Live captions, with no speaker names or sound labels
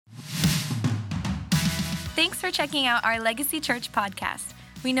Thanks for checking out our Legacy Church podcast.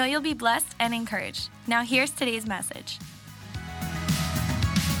 We know you'll be blessed and encouraged. Now here's today's message.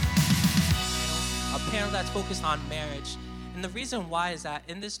 A panel that's focused on marriage. And the reason why is that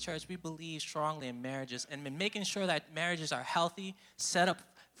in this church, we believe strongly in marriages and in making sure that marriages are healthy, set up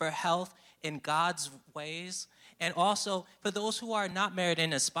for health in God's ways. And also, for those who are not married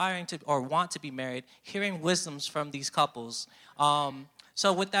and aspiring to or want to be married, hearing wisdoms from these couples.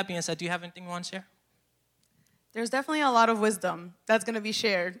 So with that being said, do you have anything you want to share? There's definitely a lot of wisdom that's going to be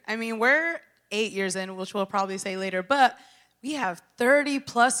shared. I mean, we're 8 years in, which we'll probably say later, but we have 30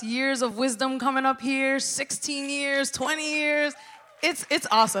 plus years of wisdom coming up here, 16 years, 20 years. It's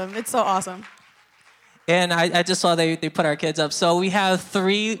awesome. It's so awesome. And I just saw they put our kids up. So we have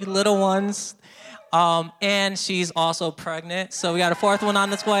 3 little ones, and she's also pregnant. So we got a 4th one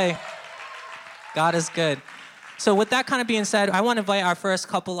on its way. God is good. So with that kind of being said, I want to invite our first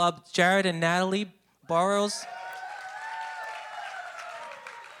couple up, Jared and Natalie Burrows.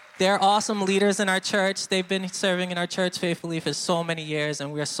 They're awesome leaders in our church. They've been serving in our church faithfully for so many years,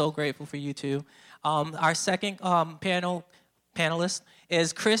 and we are so grateful for you two. Our second panelist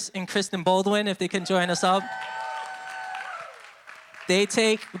is Chris and Kristen Baldwin, if they can join us up. They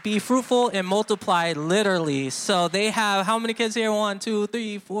be fruitful and multiply literally. So they have, how many kids here? 1, 2,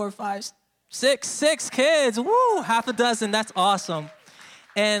 3, 4, 5, 6. 6 kids. Woo, half a dozen. That's awesome.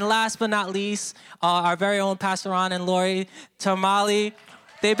 And last but not least, our very own Pastor Ron and Lori Tamali.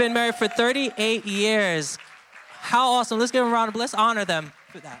 They've been married for 38 years. How awesome. Let's give them a round of applause. Let's honor them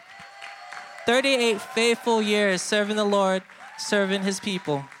for that. 38 faithful years serving the Lord, serving his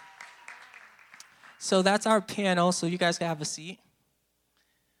people. So that's our panel, so you guys can have a seat.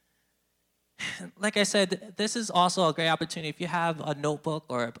 Like I said, this is also a great opportunity. If you have a notebook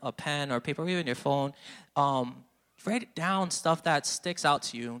or a pen or paper, or even your phone, write down stuff that sticks out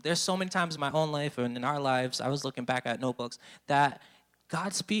to you. There's so many times in my own life and in our lives, I was looking back at notebooks, that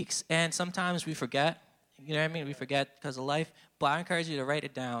God speaks, and sometimes we forget. You know what I mean? We forget because of life, but I encourage you to write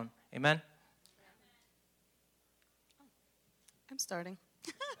it down. Amen? I'm starting.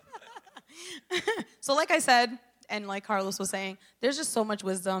 So like I said, and like Carlos was saying, there's just so much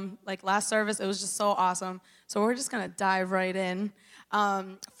wisdom. Like last service, it was just so awesome. So we're just going to dive right in.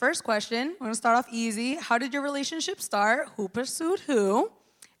 First question, we're going to start off easy. How did your relationship start? Who pursued who?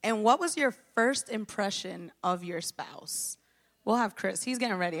 And what was your first impression of your spouse? We'll have Chris. He's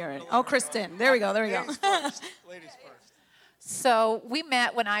getting ready already. Oh, Kristen. There we go. Ladies first. So we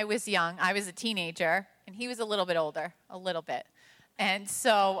met when I was young. I was a teenager, and he was a little bit older, a little bit. And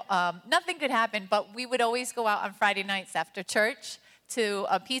so nothing could happen, but we would always go out on Friday nights after church to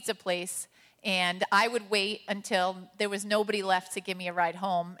a pizza place, and I would wait until there was nobody left to give me a ride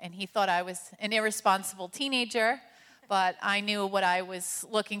home, and he thought I was an irresponsible teenager, but I knew what I was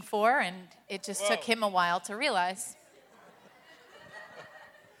looking for, and it just took him a while to realize.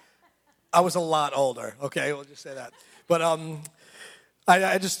 I was a lot older, okay, we'll just say that. But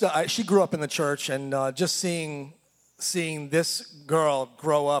she grew up in the church, and just seeing this girl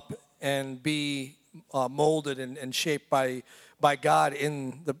grow up and be molded and shaped by God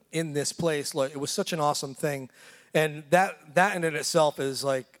in this place, like, it was such an awesome thing. And that in itself is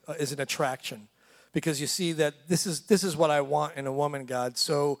an attraction, because you see that this is what I want in a woman, God.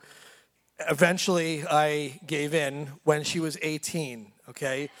 So eventually I gave in when she was 18.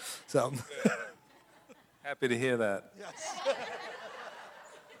 Okay, so. Happy to hear that. Yes.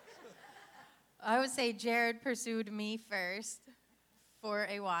 I would say Jared pursued me first for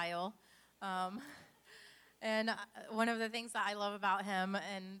a while. And one of the things that I love about him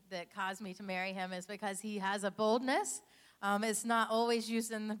and that caused me to marry him is because he has a boldness. It's not always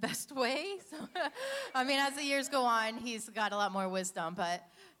used in the best way. So, I mean, as the years go on, he's got a lot more wisdom. But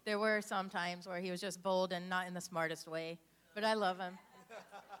there were some times where he was just bold and not in the smartest way. But I love him.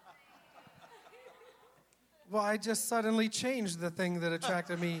 Well, I just suddenly changed the thing that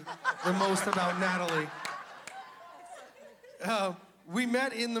attracted me the most about Natalie. We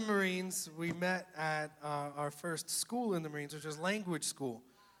met in the Marines. We met at our first school in the Marines, which was language school.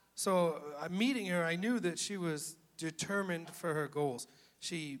 So meeting her, I knew that she was determined for her goals.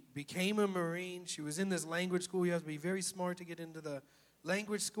 She became a Marine. She was in this language school. You have to be very smart to get into the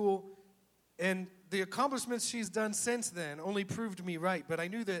language school. And the accomplishments she's done since then only proved me right. But I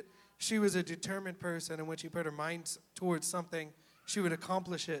knew that she was a determined person, and when she put her mind towards something, she would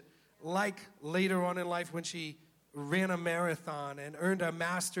accomplish it. Like later on in life when she ran a marathon and earned a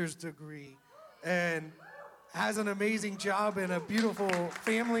master's degree and has an amazing job and a beautiful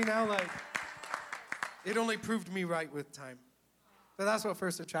family now. Like, it only proved me right with time. But that's what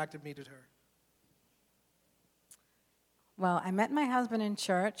first attracted me to her. Well, I met my husband in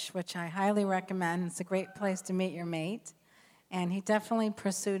church, which I highly recommend. It's a great place to meet your mate. And he definitely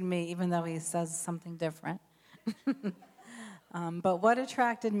pursued me, even though he says something different. But what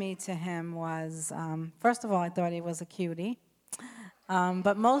attracted me to him was, first of all, I thought he was a cutie.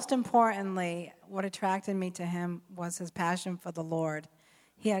 But most importantly, what attracted me to him was his passion for the Lord.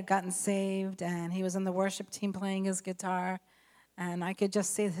 He had gotten saved, and he was in the worship team playing his guitar. And I could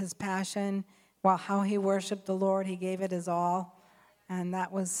just see his passion, how he worshiped the Lord. He gave it his all. And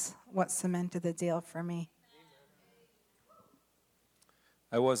that was what cemented the deal for me.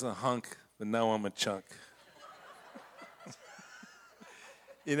 I was a hunk, but now I'm a chunk.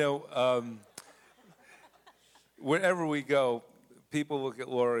 Wherever we go, people look at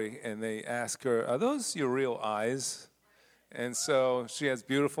Lori and they ask her, "Are those your real eyes?" And so she has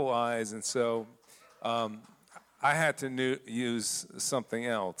beautiful eyes, and so I had to use something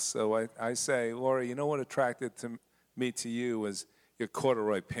else. So I say, "Lori, you know what attracted me to you was your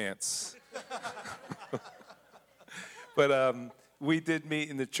corduroy pants." But we did meet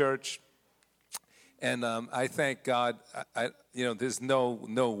in the church, and I thank God. There's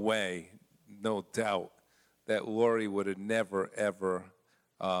no way, no doubt, that Lori would have never, ever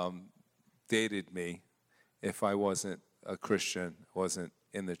dated me if I wasn't a Christian, wasn't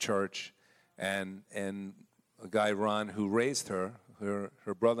in the church. And a guy, Ron, who raised her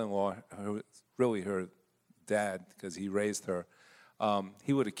brother-in-law, who was really her dad, because he raised her,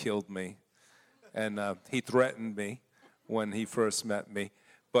 he would have killed me. And he threatened me when he first met me.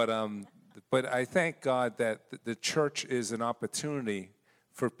 But I thank God that the church is an opportunity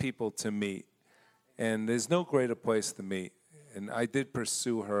for people to meet. And there's no greater place to meet. And I did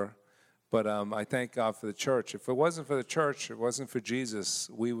pursue her, but I thank God for the church. If it wasn't for the church, if it wasn't for Jesus,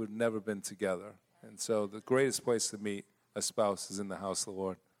 we would never been together. And so the greatest place to meet a spouse is in the house of the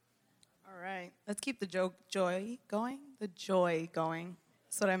Lord. All right. Let's keep the joy going. The joy going.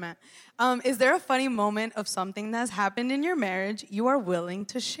 That's what I meant. Is there a funny moment of something that's happened in your marriage you are willing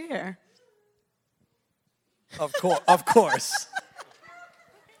to share? Of course.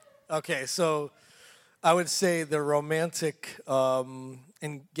 Okay, so I would say the romantic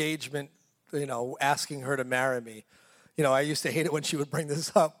engagement, asking her to marry me. I used to hate it when she would bring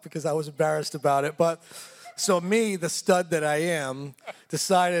this up because I was embarrassed about it. But so me, the stud that I am,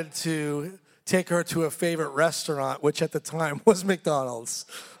 decided to take her to a favorite restaurant, which at the time was McDonald's,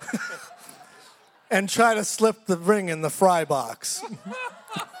 and try to slip the ring in the fry box.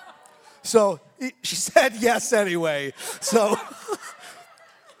 So she said yes anyway. So,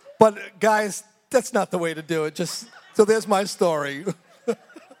 but guys, that's not the way to do it. So there's my story.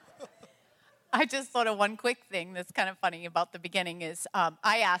 I just thought of one quick thing that's kind of funny about the beginning is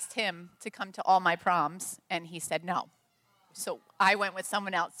I asked him to come to all my proms, and he said no. So I went with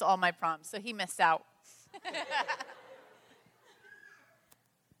someone else to all my proms, so he missed out.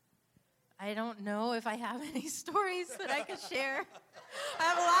 I don't know if I have any stories that I could share. I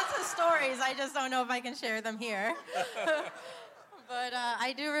have lots of stories. I just don't know if I can share them here. But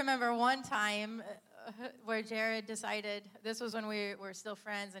I do remember one time where Jared decided, this was when we were still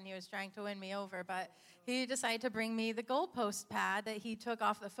friends and he was trying to win me over, but he decided to bring me the goalpost pad that he took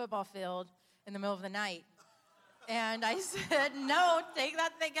off the football field in the middle of the night. And I said, no, take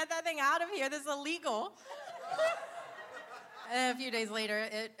that thing, get that thing out of here. This is illegal. And a few days later,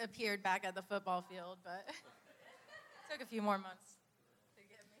 it appeared back at the football field, but it took a few more months to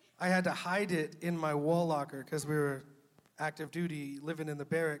get me. I had to hide it in my wall locker because we were active duty living in the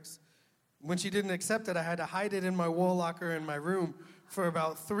barracks. When she didn't accept it, I had to hide it in my wall locker in my room for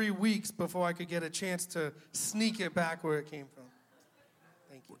about 3 weeks before I could get a chance to sneak it back where it came from.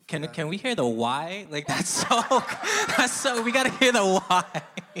 Thank you. Can we hear the why? Like that's so we gotta hear the why.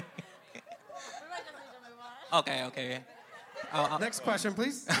 Okay. Next question,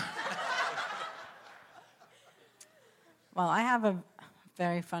 please. Well, I have a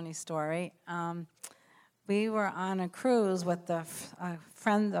very funny story. We were on a cruise with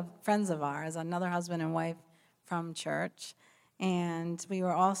friends of ours, another husband and wife from church, and we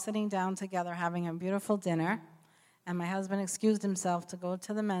were all sitting down together having a beautiful dinner, and my husband excused himself to go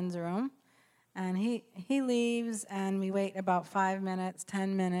to the men's room, and he leaves, and we wait about 5 minutes,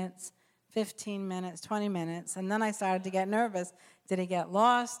 10 minutes, 15 minutes, 20 minutes, and then I started to get nervous. Did he get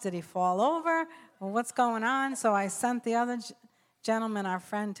lost? Did he fall over? Well, what's going on? So I sent the other gentleman, our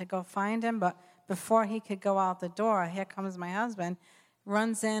friend, to go find him, but before he could go out the door, here comes my husband,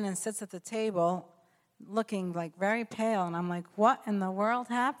 runs in and sits at the table looking like very pale, and I'm like, what in the world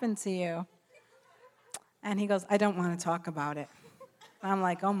happened to you? And he goes, I don't want to talk about it. And I'm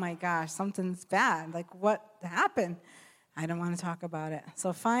like, oh my gosh, something's bad. Like, what happened? I don't want to talk about it.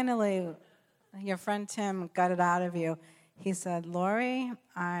 So finally, your friend Tim got it out of you. He said, Lori,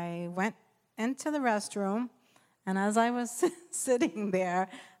 I went into the restroom, and as I was sitting there,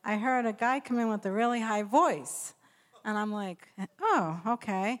 I heard a guy come in with a really high voice. And I'm like, oh,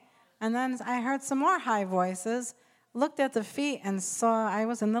 okay. And then I heard some more high voices, looked at the feet, and saw I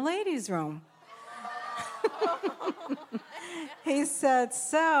was in the ladies' room. He said,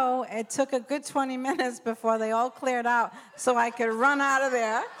 so it took a good 20 minutes before they all cleared out so I could run out of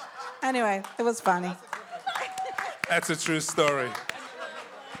there. Anyway, it was funny. That's a true story.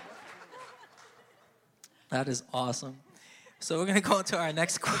 That is awesome. So we're going to go into our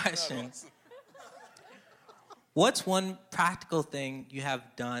next question. What's one practical thing you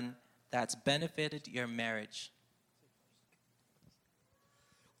have done that's benefited your marriage?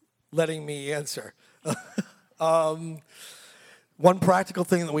 Letting me answer. One practical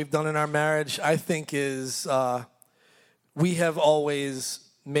thing that we've done in our marriage, I think, is we have always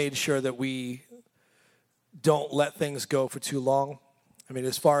made sure that we don't let things go for too long. I mean,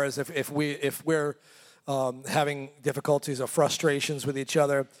 as far as if we're having difficulties or frustrations with each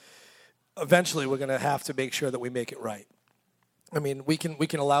other, eventually we're going to have to make sure that we make it right. I mean, we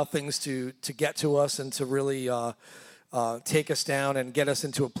can allow things to get to us and to really take us down and get us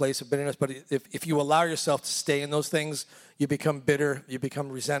into a place of bitterness. But if you allow yourself to stay in those things, you become bitter, you become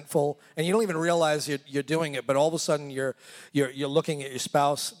resentful, and you don't even realize you're doing it. But all of a sudden, you're looking at your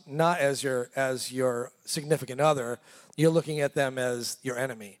spouse not as your significant other. You're looking at them as your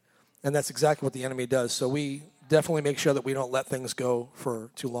enemy, and that's exactly what the enemy does. So we definitely make sure that we don't let things go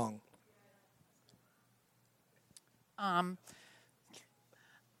for too long.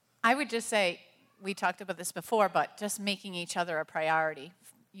 I would just say, we talked about this before, but just making each other a priority.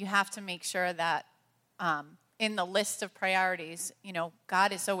 You have to make sure that in the list of priorities,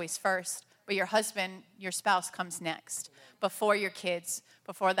 God is always first, but your husband, your spouse comes next, before your kids,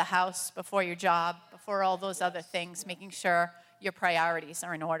 before the house, before your job, before all those other things, making sure your priorities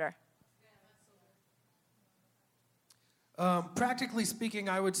are in order. Practically speaking,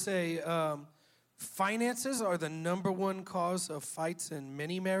 I would say finances are the number one cause of fights in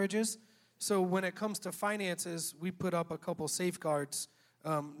many marriages. So when it comes to finances, we put up a couple safeguards.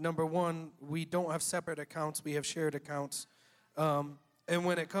 Number one, we don't have separate accounts. We have shared accounts. And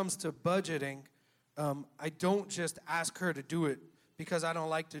when it comes to budgeting, I don't just ask her to do it because I don't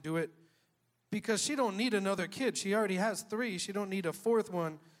like to do it. Because she don't need another kid. She already has 3. She don't need a 4th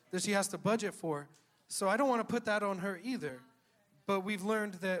one that she has to budget for. So I don't want to put that on her either. But we've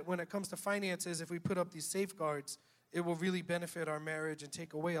learned that when it comes to finances, if we put up these safeguards, it will really benefit our marriage and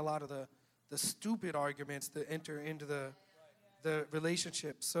take away a lot of the stupid arguments that enter into the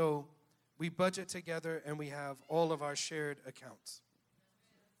relationship. So we budget together and we have all of our shared accounts.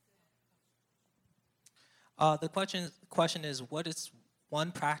 The question is, what is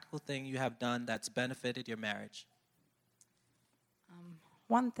one practical thing you have done that's benefited your marriage?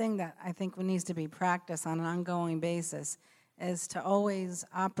 One thing that I think needs to be practiced on an ongoing basis is to always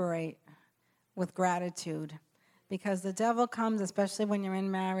operate with gratitude. Because the devil comes, especially when you're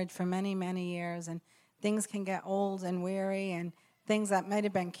in marriage for many, many years, and things can get old and weary, and things that might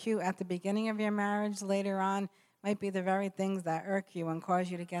have been cute at the beginning of your marriage later on might be the very things that irk you and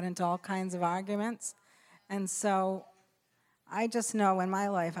cause you to get into all kinds of arguments. And so I just know in my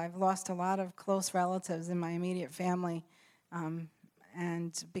life I've lost a lot of close relatives in my immediate family.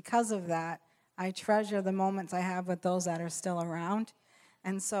 And because of that, I treasure the moments I have with those that are still around.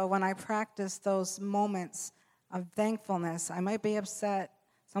 And so when I practice those moments of thankfulness, I might be upset,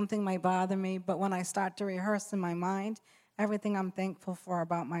 something might bother me, but when I start to rehearse in my mind everything I'm thankful for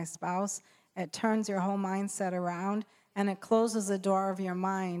about my spouse, it turns your whole mindset around, and it closes the door of your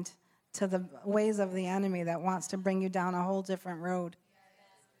mind to the ways of the enemy that wants to bring you down a whole different road.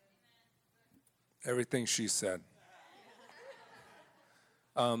 Everything she said.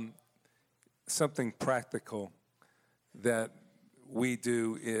 Something practical that we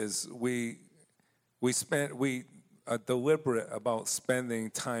do is we are deliberate about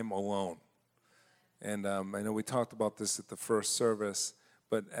spending time alone. And I know we talked about this at the first service,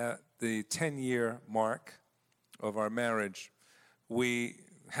 but at the 10-year mark of our marriage, we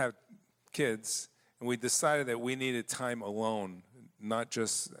have kids, and we decided that we needed time alone, not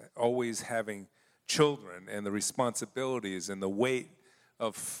just always having children and the responsibilities and the weight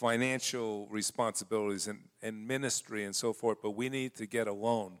of financial responsibilities and ministry and so forth, but we need to get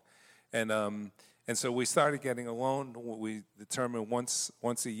alone. And so we started getting alone. We determined once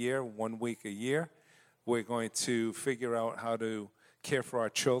a year, 1 week a year, we're going to figure out how to care for our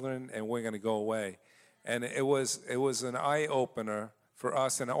children, and we're going to go away. And it was an eye-opener for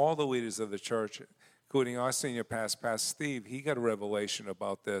us and all the leaders of the church, including our senior pastor, Pastor Steve. He got a revelation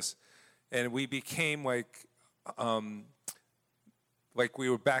about this. And we became like like we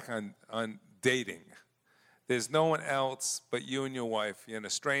were back on dating. There's no one else but you and your wife. You're in a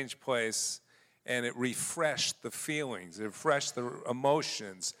strange place, and it refreshed the feelings. It refreshed the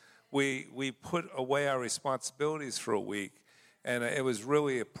emotions. We put away our responsibilities for a week, and it was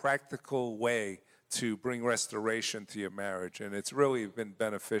really a practical way to bring restoration to your marriage, and it's really been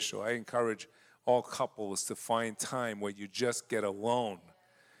beneficial. I encourage all couples to find time where you just get alone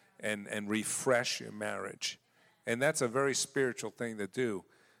and refresh your marriage. And that's a very spiritual thing to do,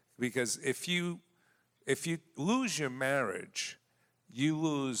 because if you lose your marriage, you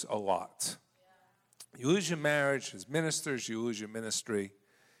lose a lot. You lose your marriage as ministers, you lose your ministry.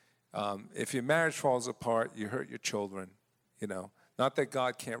 If your marriage falls apart, you hurt your children, you know. Not that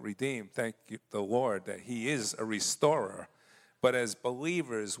God can't redeem, thank you, the Lord, that he is a restorer. But as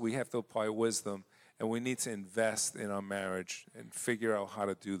believers, we have to apply wisdom, and we need to invest in our marriage and figure out how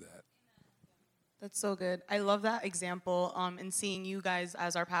to do that. That's so good. I love that example, and seeing you guys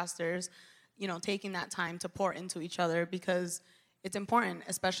as our pastors, you know, taking that time to pour into each other, because it's important,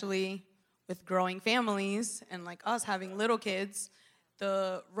 especially with growing families and like us having little kids.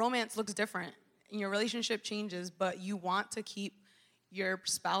 The romance looks different and your relationship changes, but you want to keep your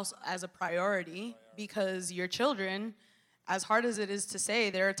spouse as a priority, because your children, as hard as it is to say,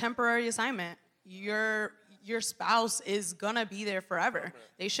 they're a temporary assignment. Your spouse is gonna be there forever.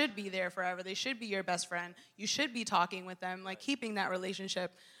 They should be there forever. They should be your best friend. You should be talking with them, like keeping that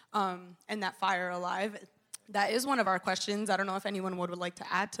relationship and that fire alive. That is one of our questions. I don't know if anyone would like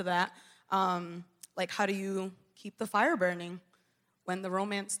to add to that. Like, how do you keep the fire burning when the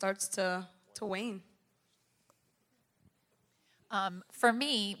romance starts to wane? For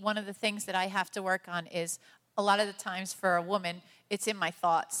me, one of the things that I have to work on is, a lot of the times for a woman, it's in my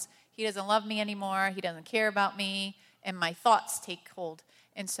thoughts. He doesn't love me anymore. He doesn't care about me. And my thoughts take hold.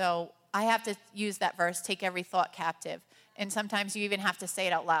 And so I have to use that verse, take every thought captive. And sometimes you even have to say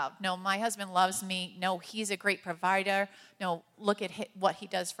it out loud. No, my husband loves me. No, he's a great provider. No, look at what he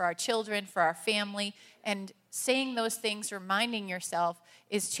does for our children, for our family. And saying those things, reminding yourself,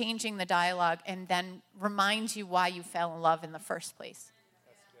 is changing the dialogue and then reminds you why you fell in love in the first place.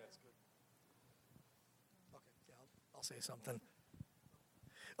 That's good. Okay, yeah, I'll say something.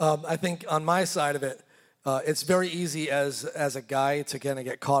 I think on my side of it, it's very easy as a guy to kind of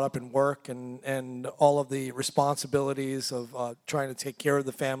get caught up in work and all of the responsibilities of trying to take care of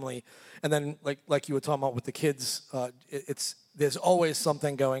the family, and then like you were talking about with the kids, there's always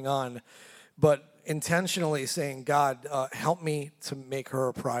something going on, but intentionally saying, God, help me to make her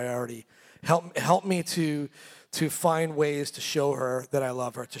a priority, help me to find ways to show her that I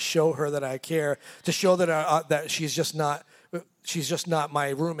love her, to show her that I care, to show that she's just not my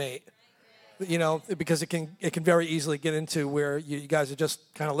roommate. You know, because it can very easily get into where you guys are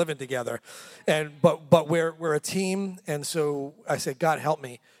just kind of living together, but we're a team, and so I say, God, help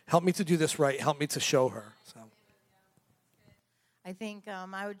me to do this right, help me to show her. So I think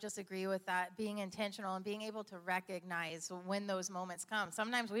I would just agree with that, being intentional and being able to recognize when those moments come.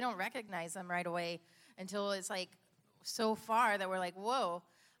 Sometimes we don't recognize them right away until it's like so far that we're like, whoa.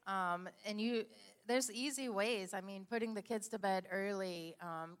 There's easy ways. I mean, putting the kids to bed early,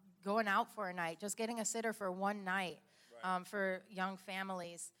 going out for a night, just getting a sitter for one night for young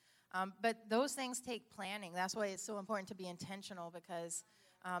families. But those things take planning. That's why it's so important to be intentional, because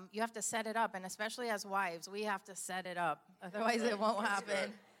you have to set it up. And especially as wives, we have to set it up. Otherwise, it won't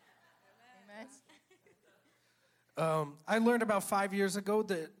happen. Amen. I learned about 5 years ago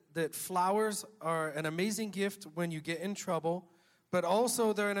that flowers are an amazing gift when you get in trouble, but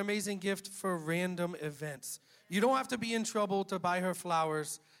also they're an amazing gift for random events. You don't have to be in trouble to buy her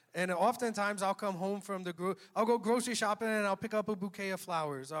flowers. And oftentimes I'll come home from I'll go grocery shopping and I'll pick up a bouquet of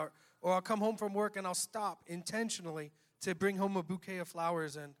flowers. Or I'll come home from work and I'll stop intentionally to bring home a bouquet of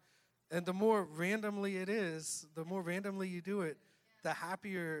flowers. And the more randomly it is, the more randomly you do it, the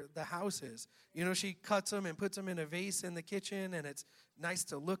happier the house is. You know, she cuts them and puts them in a vase in the kitchen, and it's nice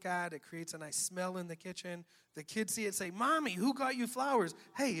to look at. It creates a nice smell in the kitchen. The kids see it, say, Mommy, who got you flowers?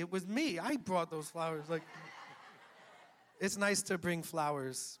 Hey, it was me. I brought those flowers. Like, it's nice to bring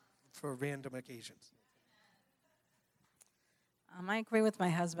flowers for random occasions. I agree with my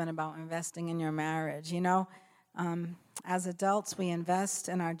husband about investing in your marriage. You know, as adults, we invest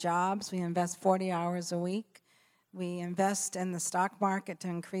in our jobs. We invest 40 hours a week. We invest in the stock market to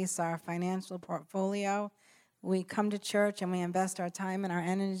increase our financial portfolio. We come to church and we invest our time and our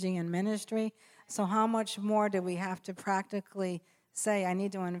energy in ministry. So how much more do we have to practically say, I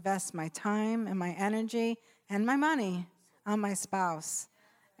need to invest my time and my energy and my money on my spouse?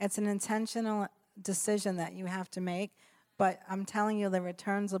 It's an intentional decision that you have to make, but I'm telling you the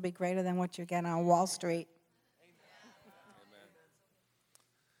returns will be greater than what you get on Wall Street.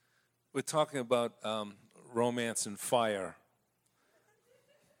 We're talking about romance and fire.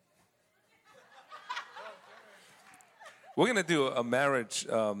 We're going to do a marriage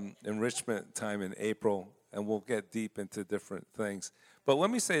enrichment time in April, and we'll get deep into different things. But let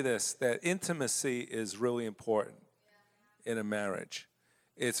me say this, that intimacy is really important in a marriage.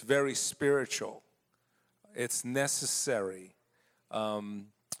 It's very spiritual. It's necessary.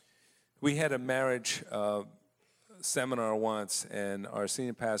 We had a marriage seminar once, and our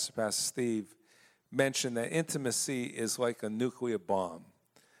senior pastor, Pastor Steve, mentioned that intimacy is like a nuclear bomb.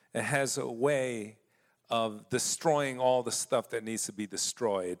 It has a way of destroying all the stuff that needs to be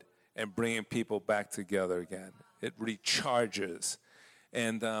destroyed and bringing people back together again. It recharges,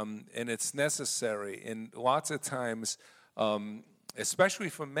 and it's necessary. And lots of times, especially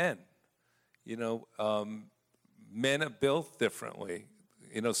for men, men are built differently.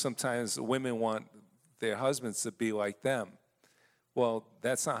 Sometimes women want their husbands to be like them. Well,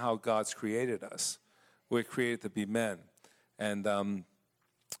 that's not how God's created us. We're created to be men. And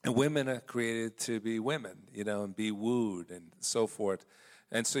women are created to be women, and be wooed and so forth.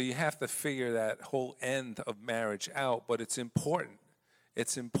 And so you have to figure that whole end of marriage out, but it's important.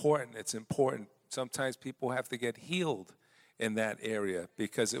 It's important. It's important. Sometimes people have to get healed in that area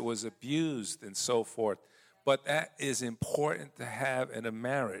because it was abused and so forth. But that is important to have in a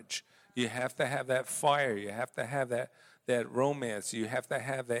marriage. You have to have that fire. You have to have that romance. You have to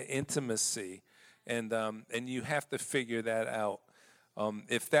have that intimacy, and you have to figure that out.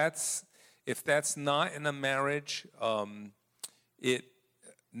 If that's not in a marriage, it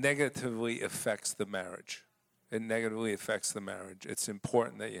negatively affects the marriage. It negatively affects the marriage. It's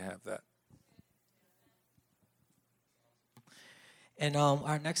important that you have that. And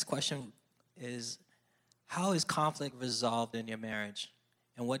our next question is, how is conflict resolved in your marriage?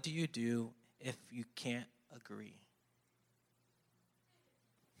 And what do you do if you can't agree?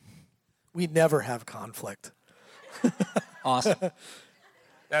 We never have conflict. Awesome.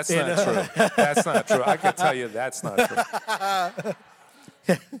 That's not true. That's not true. I can tell you that's not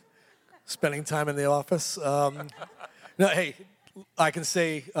true. Spending time in the office. No, hey, I can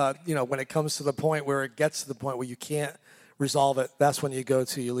say, when it comes to the point where it gets to the point where you can't resolve it, that's when you go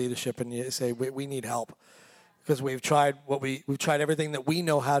to your leadership and you say, we need help. Because we've tried everything that we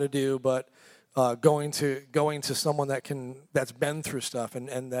know how to do, but going to someone that's been through stuff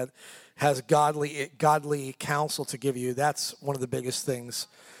and that has godly counsel to give you, that's one of the biggest things.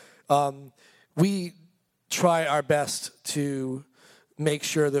 We try our best to make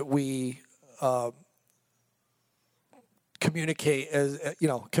sure that we communicate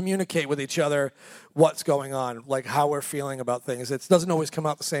with each other what's going on, like how we're feeling about things. It doesn't always come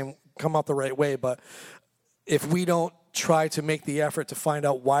out the right way, but if we don't try to make the effort to find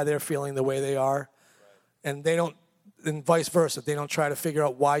out why they're feeling the way they are, and they don't, and vice versa, they don't try to figure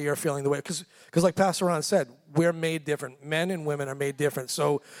out why you're feeling the way, because like Pastor Ron said, we're made different. Men and women are made different.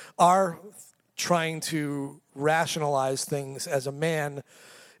 So our trying to rationalize things as a man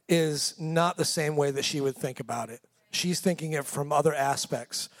is not the same way that she would think about it. She's thinking it from other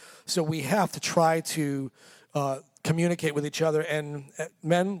aspects. So we have to try to communicate with each other. And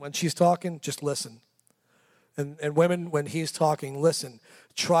men, when she's talking, just listen. And women, when he's talking, listen.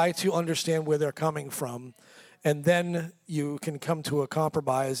 Try to understand where they're coming from, and then you can come to a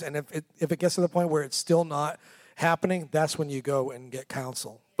compromise. And if it gets to the point where it's still not happening, that's when you go and get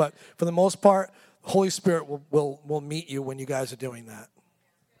counsel. But for the most part, Holy Spirit will meet you when you guys are doing that.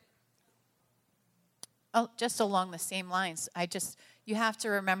 Oh, just along the same lines, you have to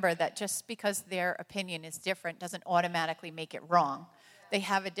remember that just because their opinion is different doesn't automatically make it wrong. They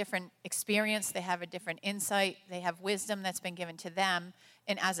have a different experience, they have a different insight, they have wisdom that's been given to them,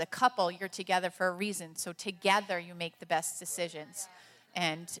 and as a couple, you're together for a reason. So together, you make the best decisions.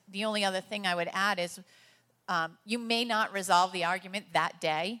 And the only other thing I would add is you may not resolve the argument that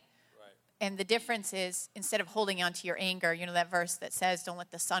day. And the difference is, instead of holding on to your anger, that verse that says, don't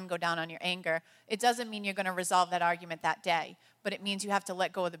let the sun go down on your anger, it doesn't mean you're going to resolve that argument that day, but it means you have to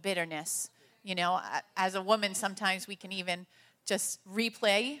let go of the bitterness. As a woman, sometimes we can even just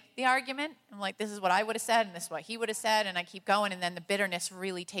replay the argument. I'm like, this is what I would have said, and this is what he would have said, and I keep going, and then the bitterness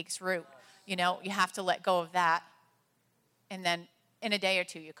really takes root. You have to let go of that. And then in a day or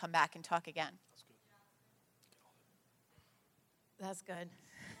two, you come back and talk again. That's good.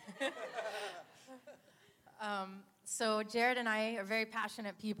 So Jared and I are very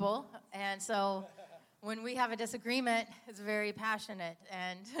passionate people, and so when we have a disagreement, it's very passionate,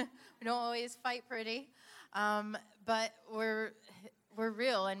 and we don't always fight pretty, but we're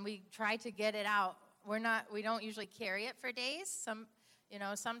real, and we try to get it out. We don't usually carry it for days.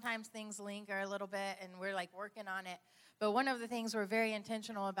 Sometimes things linger a little bit, and we're like working on it. But one of the things we're very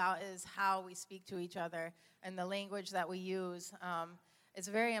intentional about is how we speak to each other and the language that we use. It's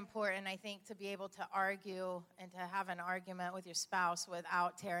very important, I think, to be able to argue and to have an argument with your spouse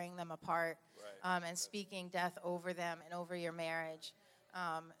without tearing them apart, and speaking death over them and over your marriage.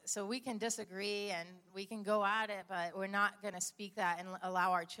 So we can disagree and we can go at it, but we're not going to speak that and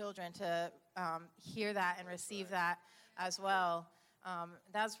allow our children to hear that and receive that as well.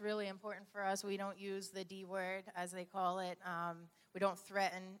 That's really important for us. We don't use the D word, as they call it. We don't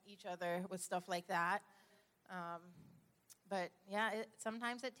threaten each other with stuff like that. But yeah,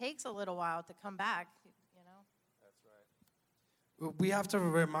 sometimes it takes a little while to come back, you know. That's right. We have to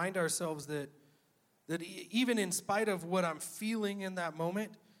remind ourselves that even in spite of what I'm feeling in that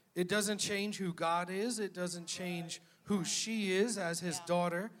moment, it doesn't change who God is. It doesn't change who she is as his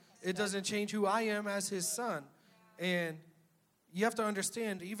daughter. It doesn't change who I am as his son. And you have to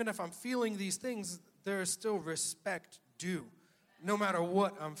understand, even if I'm feeling these things, there is still respect due, no matter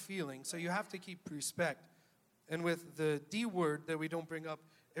what I'm feeling. So you have to keep respect. And with the D word that we don't bring up,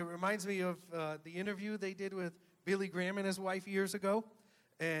 it reminds me of the interview they did with Billy Graham and his wife years ago.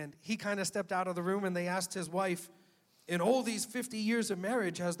 And he kind of stepped out of the room, and they asked his wife, in all these 50 years of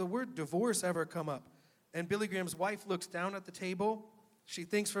marriage, has the word divorce ever come up? And Billy Graham's wife looks down at the table. She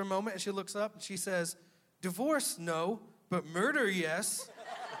thinks for a moment, and she looks up, and she says, divorce, no, but murder, yes.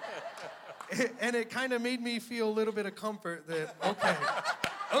 And it kind of made me feel a little bit of comfort that,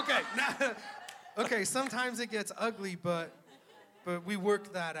 okay, sometimes it gets ugly, but we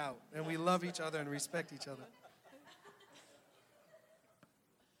work that out, and we love each other and respect each other.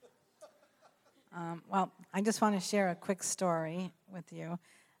 Well, I just want to share a quick story with you.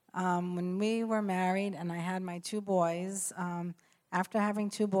 When we were married and I had my 2 boys, after having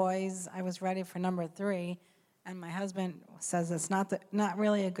 2 boys, I was ready for number 3, and my husband says it's not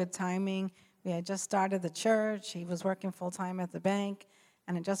really a good timing. We had just started the church. He was working full-time at the bank,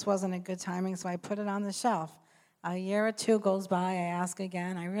 and it just wasn't a good timing, so I put it on the shelf. A year or 2 goes by, I ask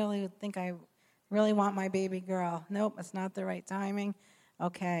again, I really think I really want my baby girl. Nope, it's not the right timing.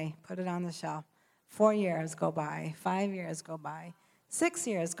 Okay, put it on the shelf. 4 years go by, 5 years go by, 6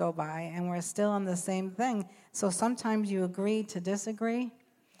 years go by, and we're still on the same thing. So sometimes you agree to disagree,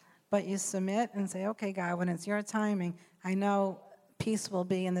 but you submit and say, okay, God, when it's your timing, I know peace will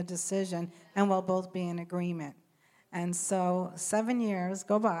be in the decision, and we'll both be in agreement. And so 7 years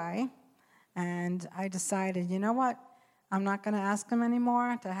go by, and I decided, you know what? I'm not going to ask him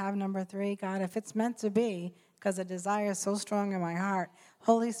anymore to have number 3. God, if it's meant to be, because the desire is so strong in my heart,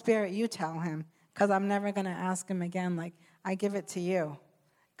 Holy Spirit, you tell him, because I'm never going to ask him again. Like, I give it to you,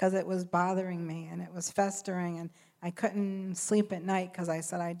 because it was bothering me, and it was festering, and I couldn't sleep at night because I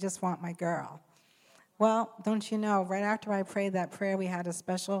said, I just want my girl. Well, don't you know, right after I prayed that prayer, we had a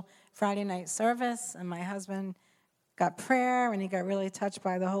special Friday night service, and my husband got prayer, and he got really touched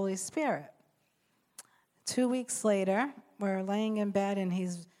by the Holy Spirit. 2 weeks later, we're laying in bed, and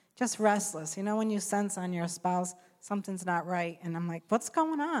he's just restless. You know when you sense on your spouse something's not right, and I'm like, what's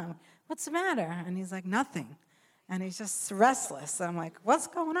going on? What's the matter? And he's like, nothing. And he's just restless. I'm like, what's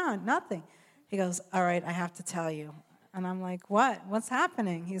going on? Nothing. He goes, all right, I have to tell you. And I'm like, what? What's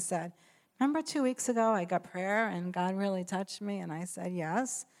happening? He said, remember 2 weeks ago I got prayer and God really touched me? And I said,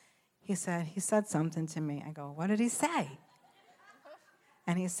 yes. He said something to me. I go, what did he say?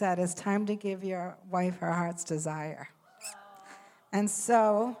 And he said, it's time to give your wife her heart's desire. And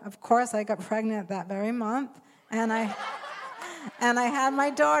so, of course, I got pregnant that very month, and I had my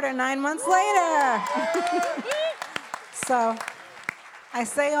daughter 9 months later. So I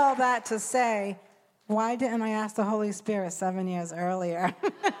say all that to say, why didn't I ask the Holy Spirit 7 years earlier?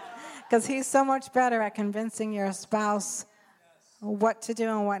 Because he's so much better at convincing your spouse what to do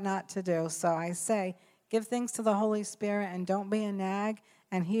and what not to do. So I say, give things to the Holy Spirit and don't be a nag,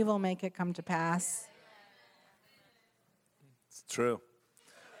 and he will make it come to pass. It's true.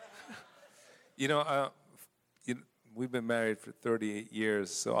 We've been married for 38 years,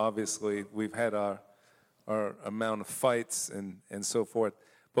 so obviously we've had our amount of fights and so forth.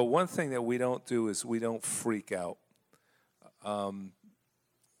 But one thing that we don't do is we don't freak out.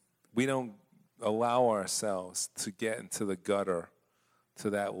 We don't allow ourselves to get into the gutter to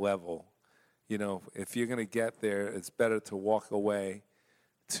that level. You know, if you're going to get there, it's better to walk away,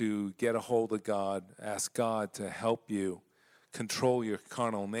 to get a hold of God, ask God to help you control your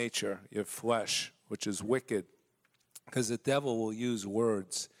carnal nature, your flesh, which is wicked. Because the devil will use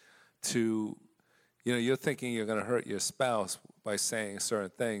words to, you're thinking you're going to hurt your spouse by saying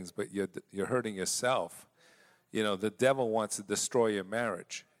certain things, but you're hurting yourself. The devil wants to destroy your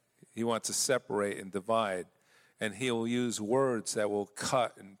marriage. He wants to separate and divide. And he'll use words that will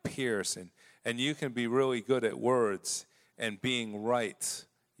cut and pierce. And you can be really good at words. and being right,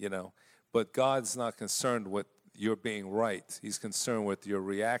 But God's not concerned with your being right. He's concerned with your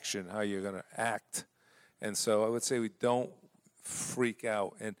reaction, how you're going to act. And so I would say we don't freak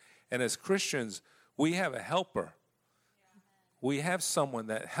out. And as Christians, we have a helper. We have someone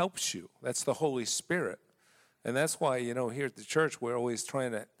that helps you. That's the Holy Spirit. And that's why, here at the church, we're always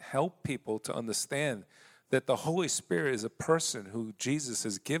trying to help people to understand that the Holy Spirit is a person who Jesus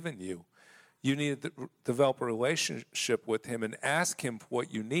has given you. You need to develop a relationship with him and ask him for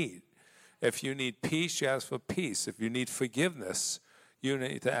what you need. If you need peace, you ask for peace. If you need forgiveness, you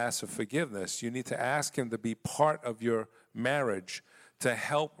need to ask for forgiveness. You need to ask him to be part of your marriage to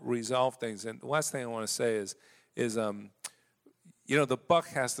help resolve things. And the last thing I want to say is the buck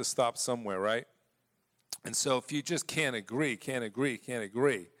has to stop somewhere, right? And so if you just can't agree,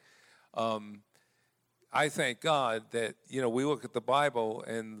 I thank God that, we look at the Bible,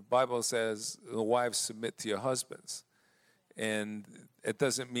 and the Bible says, the wives, submit to your husbands. And it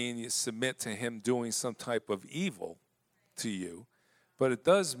doesn't mean you submit to him doing some type of evil to you, but it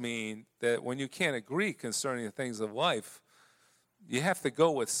does mean that when you can't agree concerning the things of life, you have to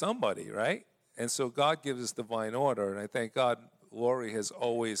go with somebody, right? And so God gives us divine order, and I thank God Lori has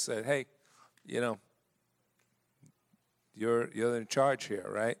always said, hey, you're in charge here,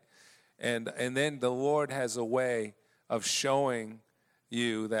 right? And then the Lord has a way of showing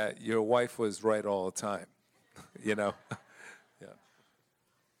you that your wife was right all the time, Yeah.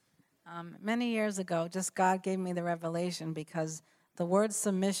 Many years ago, just God gave me the revelation because the word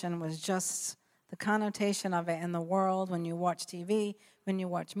submission was just the connotation of it in the world. When you watch TV, when you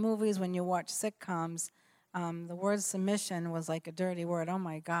watch movies, when you watch sitcoms, the word submission was like a dirty word. Oh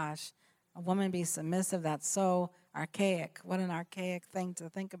my gosh, a woman be submissive, that's so archaic. What an archaic thing to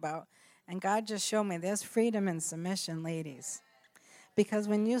think about. And God just showed me there's freedom in submission, ladies. Because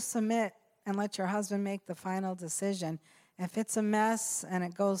when you submit and let your husband make the final decision, if it's a mess and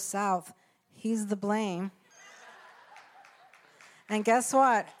it goes south, he's the blame. And guess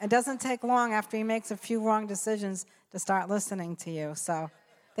what? It doesn't take long after he makes a few wrong decisions to start listening to you. So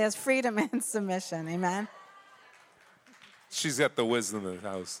there's freedom in submission. Amen? She's got the wisdom of the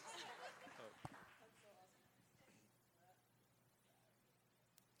house.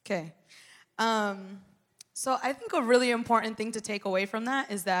 Okay. So I think a really important thing to take away from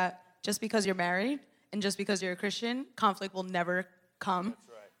that is that just because you're married and just because you're a Christian, conflict will never come. That's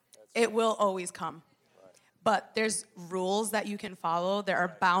right. It will always come. Right. But there's rules that you can follow. There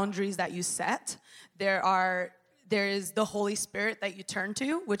are boundaries that you set. There is the Holy Spirit that you turn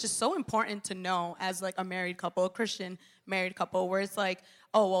to, which is so important to know as like a married couple, a Christian married couple, where it's like,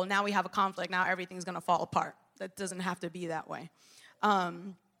 oh, well, now we have a conflict. Now everything's going to fall apart. That doesn't have to be that way.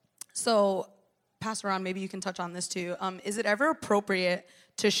 So, Pastor Ron, maybe you can touch on this too. Is it ever appropriate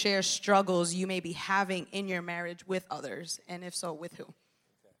to share struggles you may be having in your marriage with others? And if so, with who?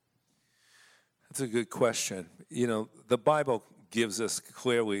 That's a good question. The Bible gives us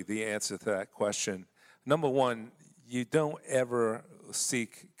clearly the answer to that question. Number one, you don't ever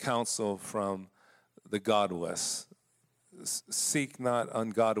seek counsel from the godless. Seek not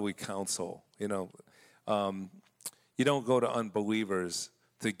ungodly counsel. You don't go to unbelievers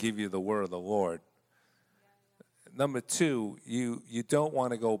to give you the word of the Lord. Number two, you don't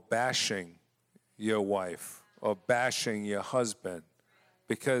want to go bashing your wife or bashing your husband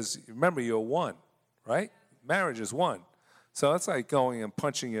because, remember, you're one, right? Marriage is one. So it's like going and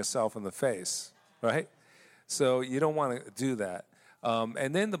punching yourself in the face, right? So you don't want to do that.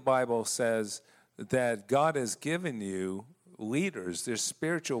 And then the Bible says that God has given you leaders. There's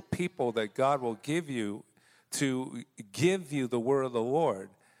spiritual people that God will give you to give you the word of the Lord,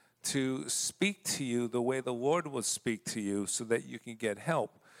 to speak to you the way the Lord will speak to you so that you can get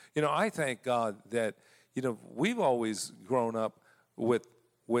help. I thank God that, we've always grown up with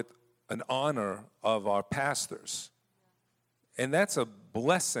an honor of our pastors. And that's a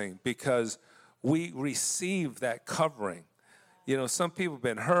blessing because we receive that covering. Some people have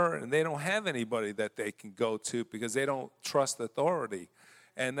been hurt and they don't have anybody that they can go to because they don't trust authority.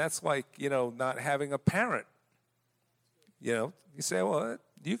 And that's like, not having a parent. You say, well,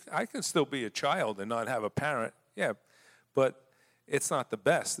 I can still be a child and not have a parent. Yeah, but it's not the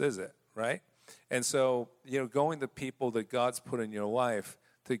best, is it, right? And so, going to people that God's put in your life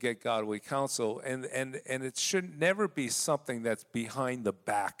to get godly counsel, and it should never be something that's behind the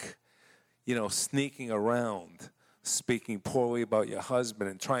back, sneaking around, speaking poorly about your husband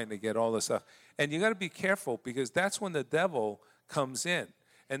and trying to get all this stuff. And you got to be careful because that's when the devil comes in.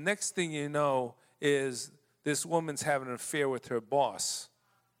 And next thing you know is this woman's having an affair with her boss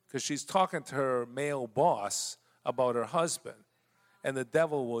because she's talking to her male boss about her husband. And the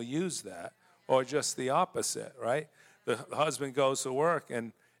devil will use that, or just the opposite, right? the husband goes to work,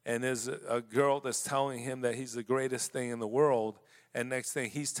 and there's a girl that's telling him that he's the greatest thing in the world, and next thing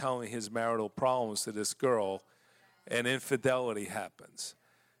he's telling his marital problems to this girl, and infidelity happens.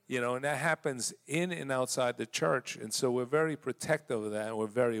 And that happens in and outside the church, and so we're very protective of that, and we're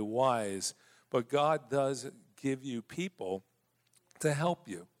very wise. But God does give you people to help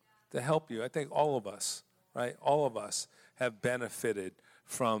you. I think all of us, right? All of us have benefited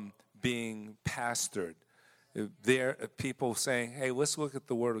from being pastored. There are people saying, hey, let's look at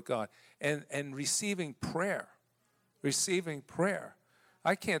the Word of God. And receiving prayer.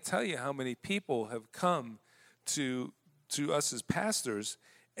 I can't tell you how many people have come to us as pastors,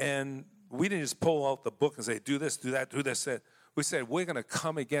 and we didn't just pull out the book and say, do this, do that, do this. We said, we're going to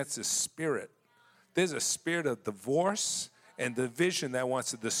come against this spirit. There's a spirit of divorce and division that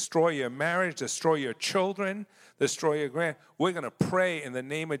wants to destroy your marriage, destroy your children, destroy your We're going to pray in the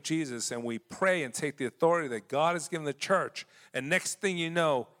name of Jesus, and we pray and take the authority that God has given the church. And next thing you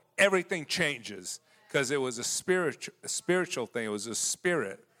know, everything changes because it was a spiritual thing. It was a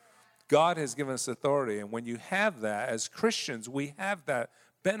spirit. God has given us authority, and when you have that, as Christians, we have that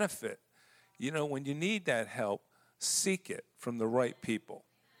benefit. When you need that help, seek it from the right people.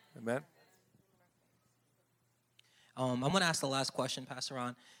 Amen? I'm going to ask the last question, Pastor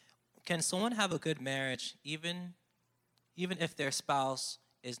Ron. Can someone have a good marriage even if their spouse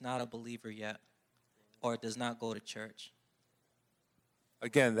is not a believer yet or does not go to church?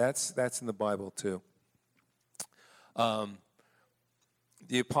 Again, that's in the Bible too.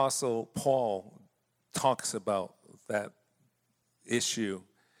 The Apostle Paul talks about that issue.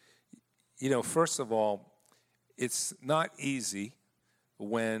 First of all, it's not easy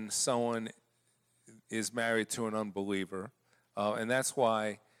when someone is married to an unbeliever. And that's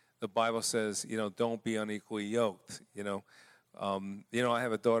why the Bible says, don't be unequally yoked. I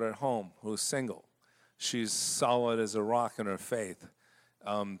have a daughter at home who's single. She's solid as a rock in her faith.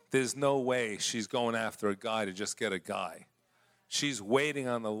 There's no way she's going after a guy to just get a guy. She's waiting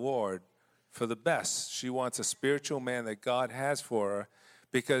on the Lord for the best. She wants a spiritual man that God has for her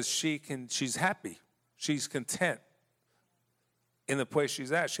because she's happy. She's content in the place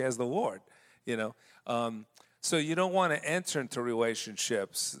she's at. She has the Lord, So you don't want to enter into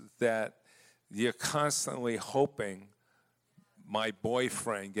relationships that you're constantly hoping my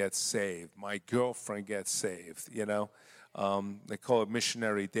boyfriend gets saved, my girlfriend gets saved, They call it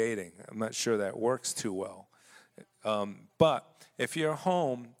missionary dating. I'm not sure that works too well. But if you're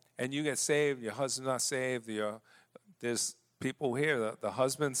home and you get saved, your husband's not saved, there's people here that the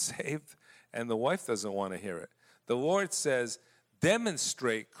husband's saved and the wife doesn't want to hear it. The Lord says,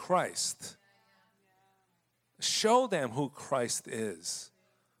 demonstrate Christ. Show them who Christ is.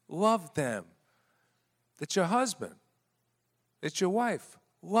 Love them. That's your husband. It's your wife.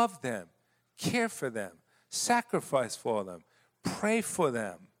 Love them. Care for them. Sacrifice for them. Pray for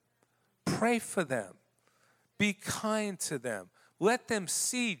them. Pray for them. Be kind to them. Let them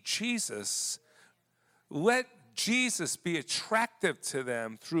see Jesus. Let Jesus be attractive to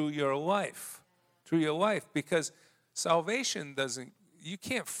them through your life. Because salvation you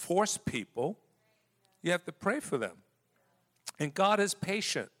can't force people. You have to pray for them. And God is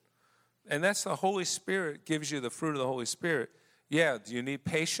patient. And that's the Holy Spirit gives you the fruit of the Holy Spirit. Yeah, do you need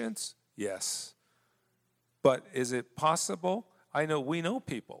patience? Yes. But is it possible? We know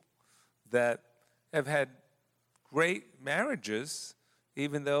people that have had great marriages,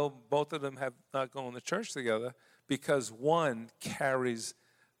 even though both of them have not gone to church together, because one carries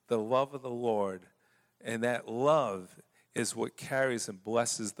the love of the Lord, and that love is what carries and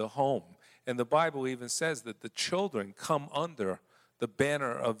blesses the home. And the Bible even says that the children come under the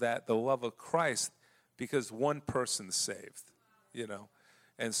banner of that, the love of Christ, because one person's saved,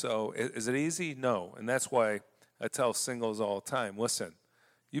 And so is it easy? No. And that's why I tell singles all the time, listen,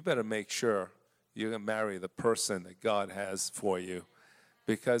 you better make sure you're going to marry the person that God has for you,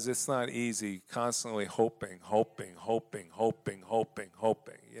 because it's not easy constantly hoping.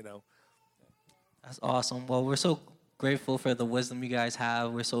 That's awesome. Well, we're so grateful for the wisdom you guys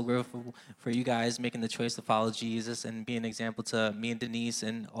have. We're so grateful for you guys making the choice to follow Jesus and be an example to me and Denise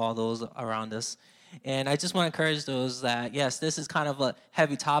and all those around us. And I just want to encourage those that, yes, this is kind of a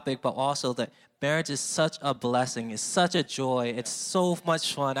heavy topic, but also that marriage is such a blessing. It's such a joy. It's so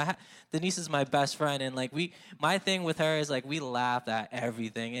much fun. Denise is my best friend, and my thing with her is we laugh at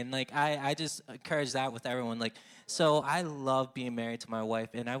everything, and I just encourage that with everyone. So I love being married to my wife,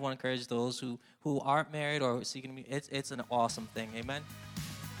 and I want to encourage those who aren't married or seeking to be. It's an awesome thing. Amen.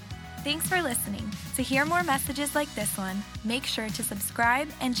 Thanks for listening. To hear more messages like this one, make sure to subscribe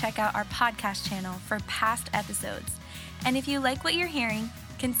and check out our podcast channel for past episodes. And if you like what you're hearing,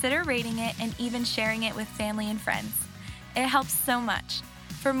 consider rating it and even sharing it with family and friends. It helps so much.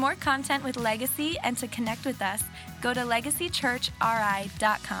 For more content with Legacy and to connect with us, go to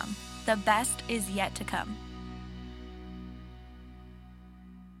legacychurchri.com. The best is yet to come.